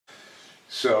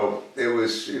So it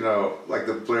was, you know, like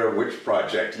the Blair Witch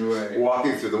Project,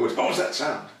 walking through the woods. What was that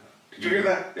sound? Did you hear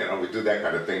that? You know, we do that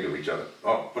kind of thing to each other.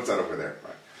 Oh, what's that over there?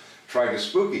 Right. Trying to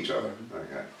spook each other.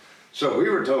 Okay. So we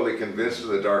were totally convinced of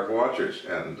the Dark Watchers,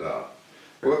 and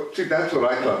well, see, that's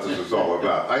what I thought this was all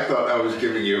about. I thought I was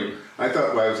giving you, I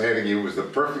thought what I was handing you was the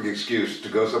perfect excuse to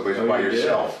go someplace by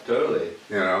yourself. Did. Totally.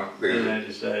 You know? And I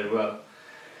decided, well,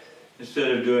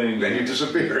 instead of doing... Then you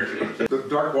disappeared. The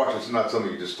Dark Watchers is not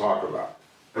something you just talk about.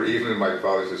 Or even my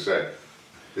fathers have said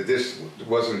that this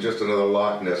wasn't just another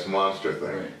Loch Ness monster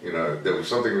thing. Right. You know, there was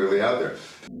something really out there.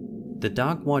 The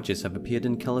Dark Watchers have appeared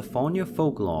in California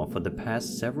folklore for the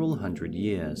past several hundred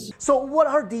years. So what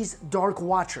are these Dark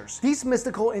Watchers? These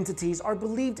mystical entities are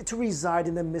believed to reside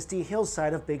in the misty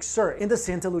hillside of Big Sur in the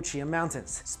Santa Lucia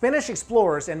Mountains. Spanish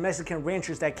explorers and Mexican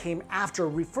ranchers that came after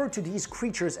referred to these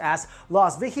creatures as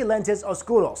Los Vigilantes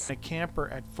Oscuros. A camper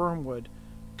at Fernwood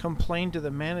complained to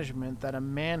the management that a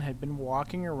man had been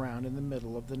walking around in the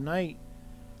middle of the night.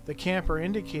 The camper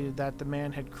indicated that the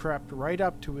man had crept right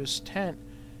up to his tent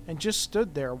and just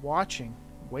stood there watching,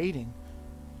 waiting.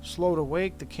 Slowed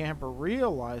awake, the camper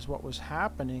realized what was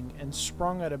happening and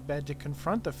sprung out of bed to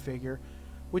confront the figure,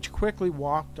 which quickly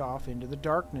walked off into the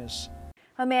darkness.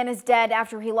 A man is dead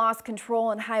after he lost control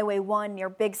on Highway 1 near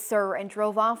Big Sur and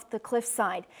drove off the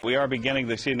cliffside. We are beginning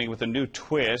this evening with a new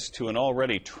twist to an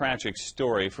already tragic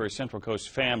story for a Central Coast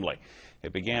family.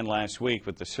 It began last week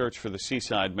with the search for the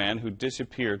seaside man who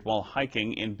disappeared while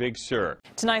hiking in Big Sur.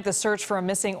 Tonight, the search for a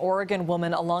missing Oregon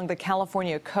woman along the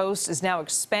California coast is now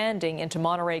expanding into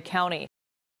Monterey County.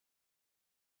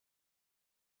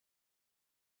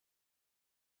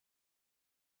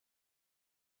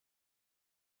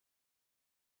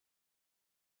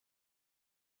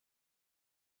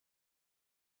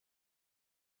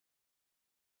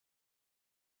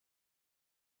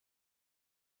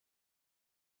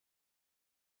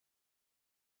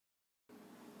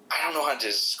 I don't know how to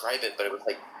describe it, but it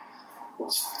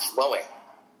was flowing.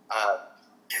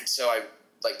 And so I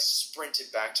sprinted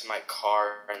back to my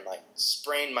car and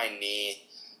sprained my knee.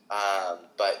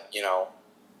 But you know,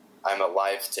 I'm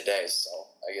alive today, so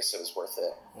I guess it was worth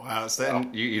it. Wow, so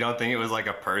then you don't think it was like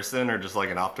a person or just like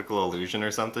an optical illusion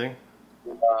or something?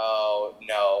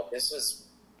 No, this was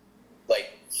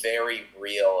very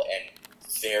real and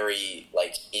very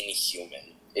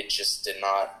inhuman. It just did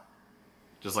not.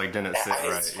 Just didn't sit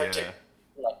right, yeah.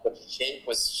 The shape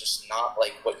was just not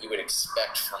what you would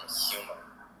expect from human.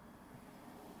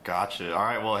 Gotcha. All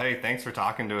right, well, hey, thanks for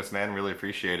talking to us, man. Really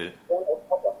appreciate it.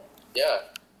 Yeah.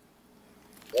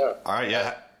 Yeah. All right,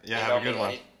 yeah, have a good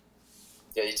one.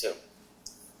 Yeah, you too.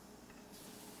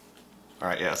 All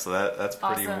right, yeah, so that's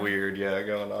pretty weird, yeah,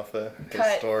 going off of his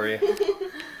story.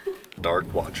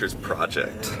 Dark Watchers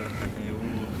Project.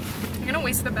 You're gonna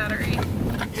waste the battery.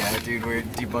 Yeah, dude, we're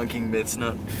debunking myths,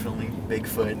 not filming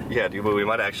Bigfoot. Yeah, dude, but we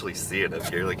might actually see it up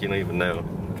here, you don't even know.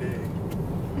 Okay.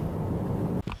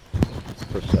 Let's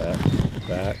push that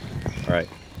back. All right.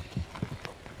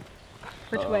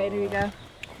 Which way do we go?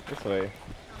 This way.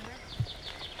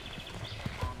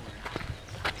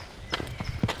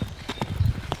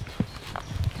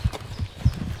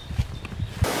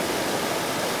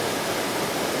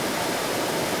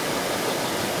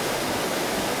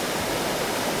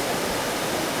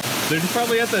 They're just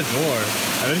probably at the door.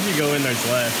 I think if you go in, there's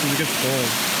less, because it gets cold.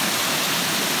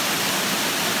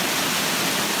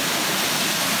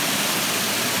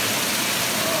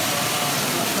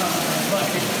 Look,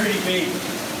 it's pretty big.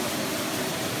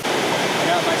 I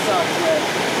got my socks wet.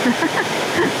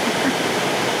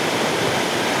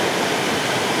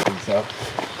 So,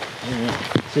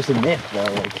 it's just a myth,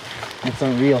 though. It's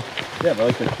unreal. Yeah,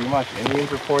 but the Chumash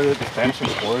Indians reported, the Spanish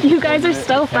explorers. You guys are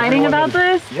still fighting about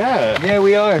this? Yeah. Yeah,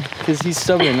 we are, because he's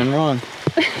stubborn and wrong.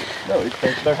 No,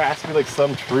 there has to be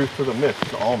some truth to the myth.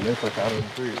 All myths are founded in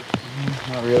truth.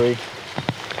 Not really.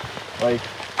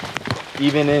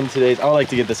 Even in today's, I like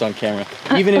to get this on camera.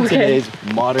 Even in today's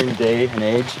modern day and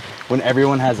age, when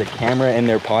everyone has a camera in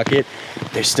their pocket,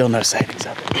 there's still no sightings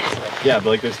of it. Yeah,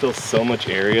 but there's still so much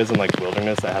areas in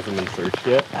wilderness that hasn't been searched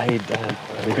yet. They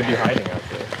could be hiding out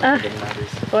there.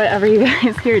 Whatever, you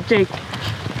guys. Here, Jake,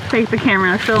 take the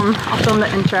camera. I'll film the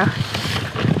intro.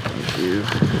 Thank you.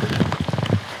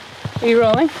 Are you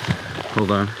rolling? Hold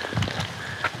on.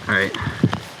 All right.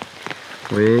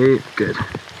 Wait, good.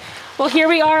 Well, here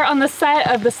we are on the set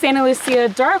of the Santa Lucia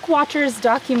Dark Watchers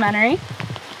documentary.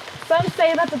 Some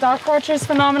say that the Dark Watchers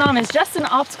phenomenon is just an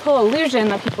optical illusion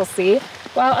that people see,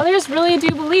 while others really do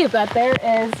believe that there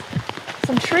is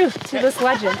some truth to this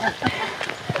legend.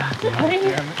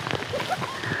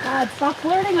 God, stop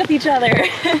flirting with each other.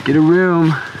 Get a room.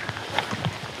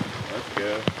 Let's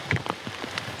go.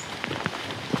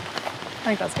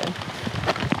 think that's good.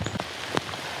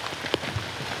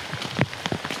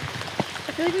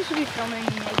 I feel like we should be filming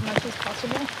as much as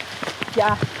possible.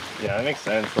 Yeah. Yeah, that makes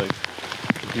sense. Like,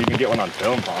 you can get one on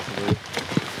film, possibly.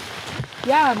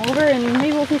 Yeah, I'm over and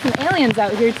maybe we'll see some aliens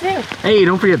out here too. Hey,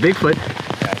 don't forget Bigfoot.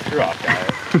 Yeah, screw off,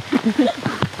 guys.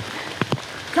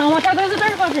 Come on, watch out, there's a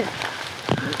dark watcher.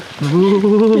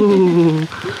 Ooh.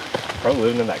 Probably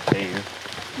living in that cave.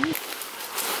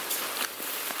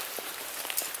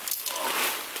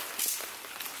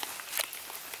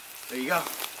 There you go.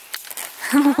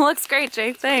 Looks great,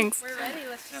 Jake. Thanks. We're ready.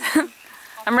 Let's just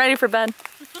I'm ready for bed.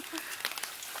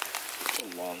 It's a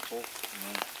long pole.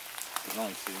 There's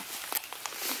only two.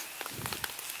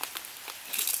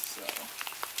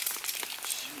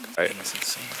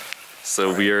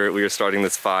 So we are starting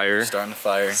this fire. Starting the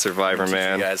fire. Survivor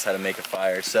Man. You guys how to make a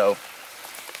fire. So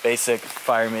basic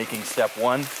fire making step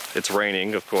 1. It's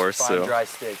raining, of course. Find so dry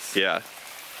sticks. yeah.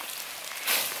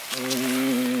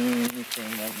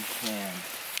 Anything that you can.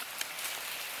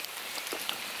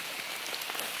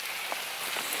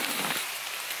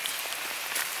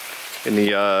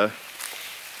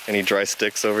 Any dry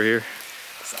sticks over here?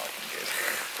 That's not looking good.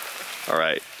 All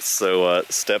right. So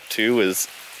step 2 is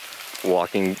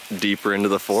walking deeper into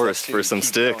the forest for some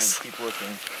sticks. Going, keep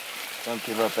looking. Don't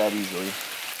give up that easily.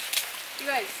 You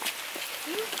guys,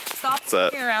 can you stop What's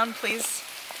that? looking around, please?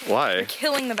 Why? You're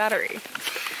killing the battery.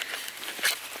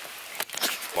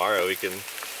 Tomorrow we can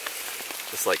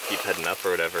just like keep heading up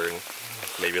or whatever, and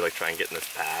maybe like try and get in this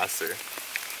pass, or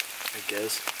I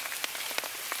guess.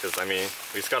 because I mean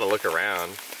we just gotta look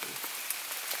around,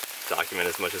 document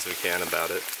as much as we can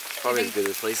about it. Probably as good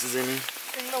as places in.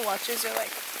 I think the watches are like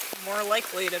more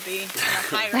likely to be in a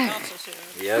higher altitude.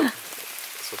 Yep.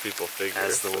 That's what people figure.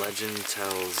 As the legend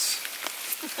tells.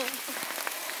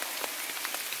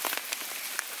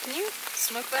 Can you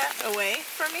smoke that away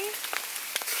from me?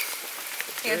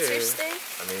 Cancer stay?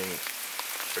 I mean,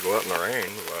 to go out in the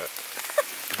rain, but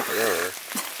whatever.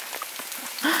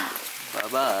 Bye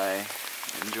bye.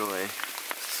 Enjoy.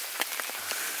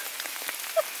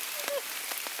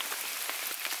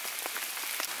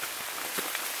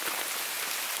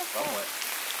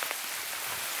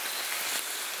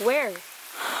 Where? In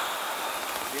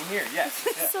here, yes.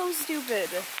 This is so stupid.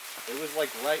 It was like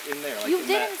right in there. Like You in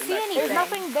didn't that, see anything. There's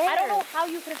nothing there. I don't know how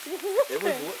you could have seen It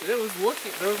was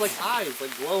looking. There was like eyes,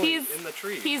 like glowing in the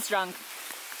tree. He's drunk.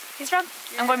 He's drunk.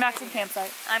 I'm going back to the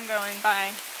campsite. I'm going. Bye.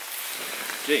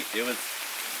 Jake, it was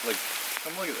like,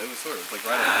 come look at it. It was sort of like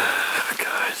right up there.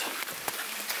 God.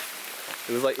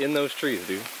 It was like in those trees,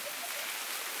 dude.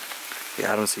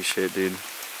 Yeah, I don't see shit, dude.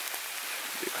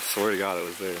 I swear to God, it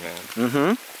was there, man.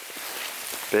 Mm-hmm.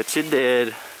 Bet you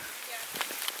did.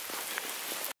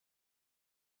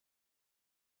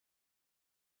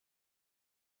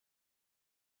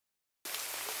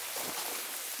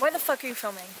 Why the fuck are you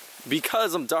filming?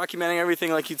 Because I'm documenting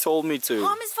everything like you told me to.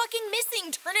 Tom is fucking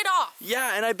missing. Turn it off.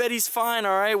 Yeah, and I bet he's fine,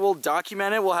 alright? We'll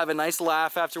document it. We'll have a nice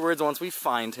laugh afterwards once we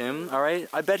find him, alright?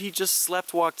 I bet he just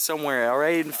sleepwalked somewhere,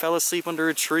 alright? And fell asleep under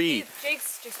a tree.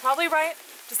 Jake's probably right.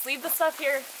 Just leave the stuff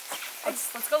here.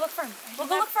 Let's go look for him. We'll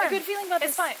go look for him. A good feeling about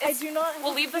it's this. Fine. I do not.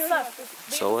 We'll leave the stuff.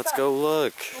 So let's go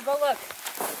look. We'll go look.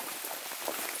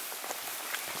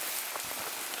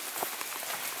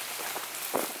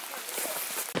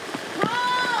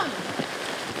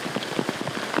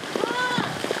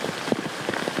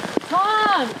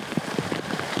 Tom!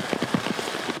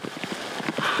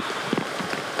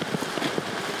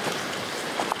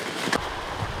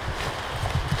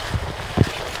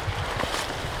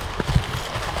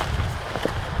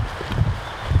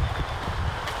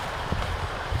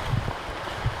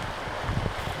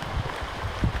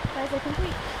 Guys, I think we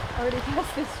already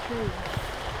passed this tree. Are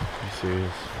you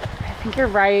serious? I think you're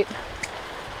right.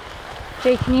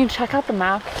 Jake, can you check out the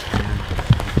map?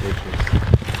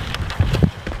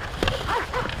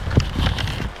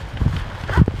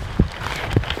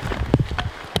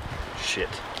 Shit.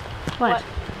 What?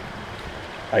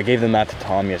 I gave the map to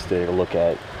Tom yesterday to look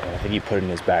at, and I think he put it in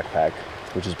his backpack,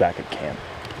 which is back at camp.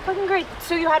 Fucking great.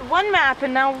 So you had one map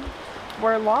and now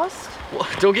we're lost? Well,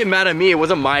 don't get mad at me. It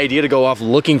wasn't my idea to go off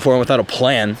looking for him without a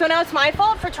plan. So now it's my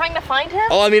fault for trying to find him?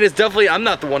 Oh, I mean, it's definitely, I'm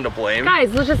not the one to blame.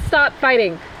 Guys, let's just stop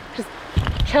fighting. Just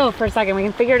chill for a second. We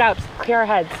can figure it out. Just clear our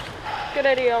heads. Good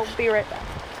idea. I'll be right back.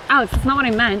 Alex, that's not what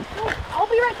I meant. No, I'll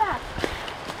be right back.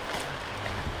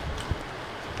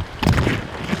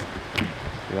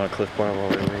 You want a Cliff Bar while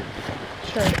we wait?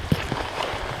 Sure.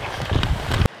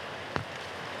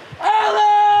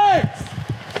 Alex!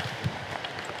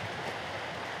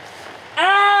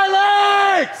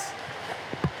 Alex!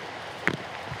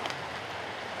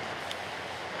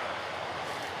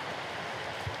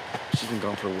 She's been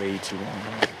gone for way too long.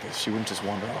 I guess she wouldn't just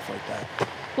wander off like that.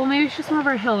 Well, maybe she's from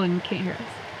over a hill and can't hear us.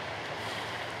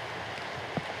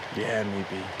 Yeah,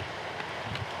 maybe.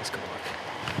 Let's go look.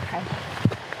 Okay.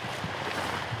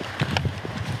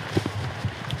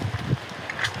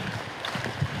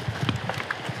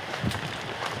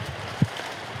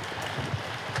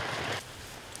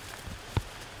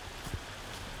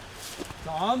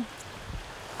 Tom?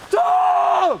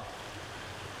 Tom!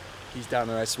 He's down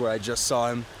there, I swear. I just saw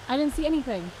him. I didn't see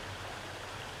anything.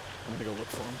 I'm gonna go look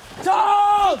for him.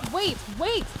 Tom! Wait,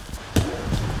 wait!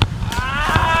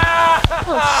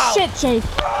 Oh shit, Jake.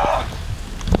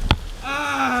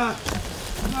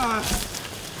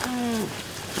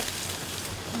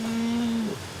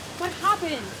 What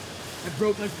happened? I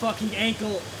broke my fucking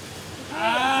ankle.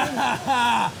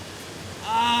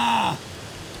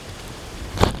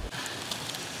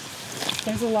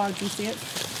 There's a log, do you see it?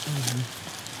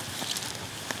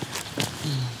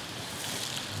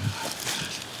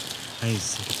 I need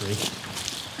to take a break.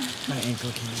 My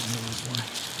ankle can't even move more.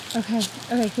 Okay,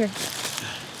 here.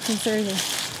 Seriously.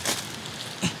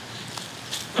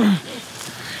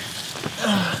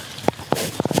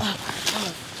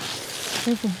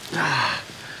 Careful.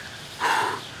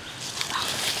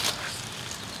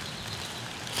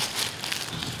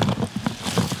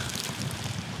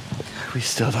 We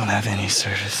still don't have any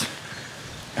service.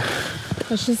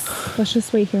 Let's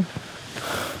just wait here.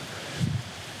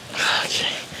 Okay.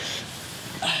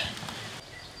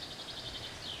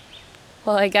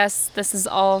 Well, I guess this is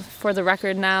all for the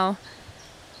record now.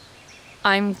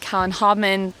 I'm Callan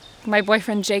Hobman. My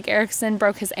boyfriend Jake Erickson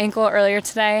broke his ankle earlier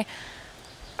today.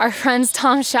 Our friends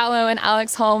Tom Shallow and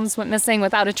Alex Holmes went missing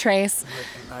without a trace.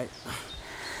 I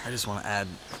just want to add,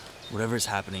 whatever's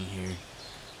happening here,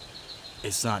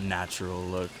 it's not natural.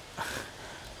 Look,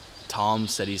 Tom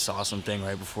said he saw something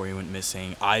right before he went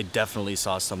missing. I definitely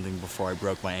saw something before I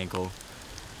broke my ankle.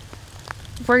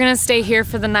 We're gonna stay here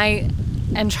for the night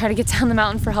and try to get down the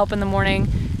mountain for help in the morning.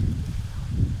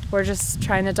 We're just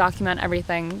trying to document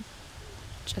everything,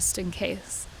 just in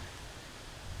case.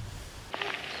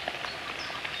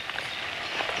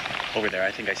 Over there,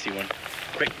 I think I see one.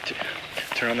 Quick,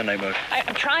 turn on the night mode.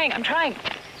 I'm trying.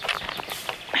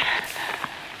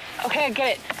 Okay, I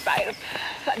get it.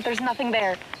 There's nothing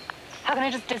there. How can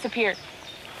I just disappear?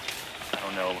 I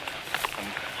don't know.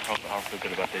 I don't feel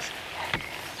good about this.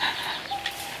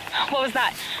 What was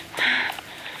that?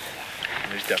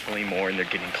 There's definitely more and they're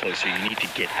getting closer. You need to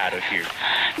get out of here.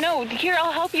 No, here,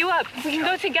 I'll help you up. We can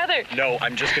go together. No,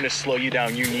 I'm just gonna slow you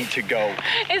down. You need to go.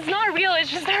 It's not real, it's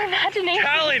just our imagination.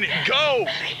 Callan, go!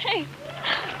 Okay.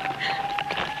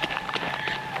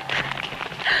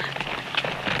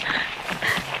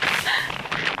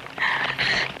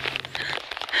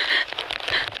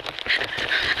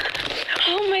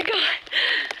 Oh my God.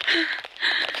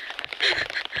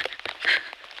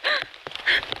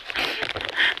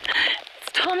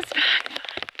 It's Tom's back.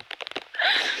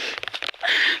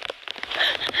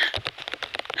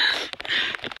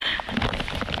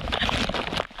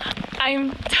 I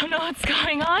don't know what's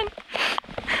going on, but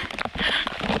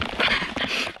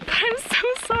I'm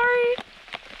so sorry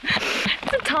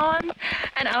to Tom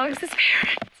and Alex's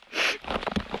parents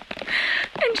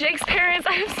and Jake's parents.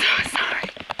 I am so sorry.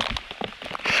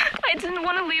 I didn't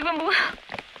want to leave them alone.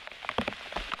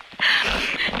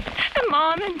 And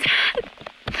Mom and Dad,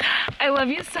 I love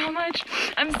you so much.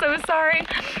 I'm so sorry.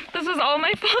 This was all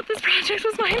my fault. This project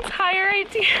was my entire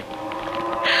idea.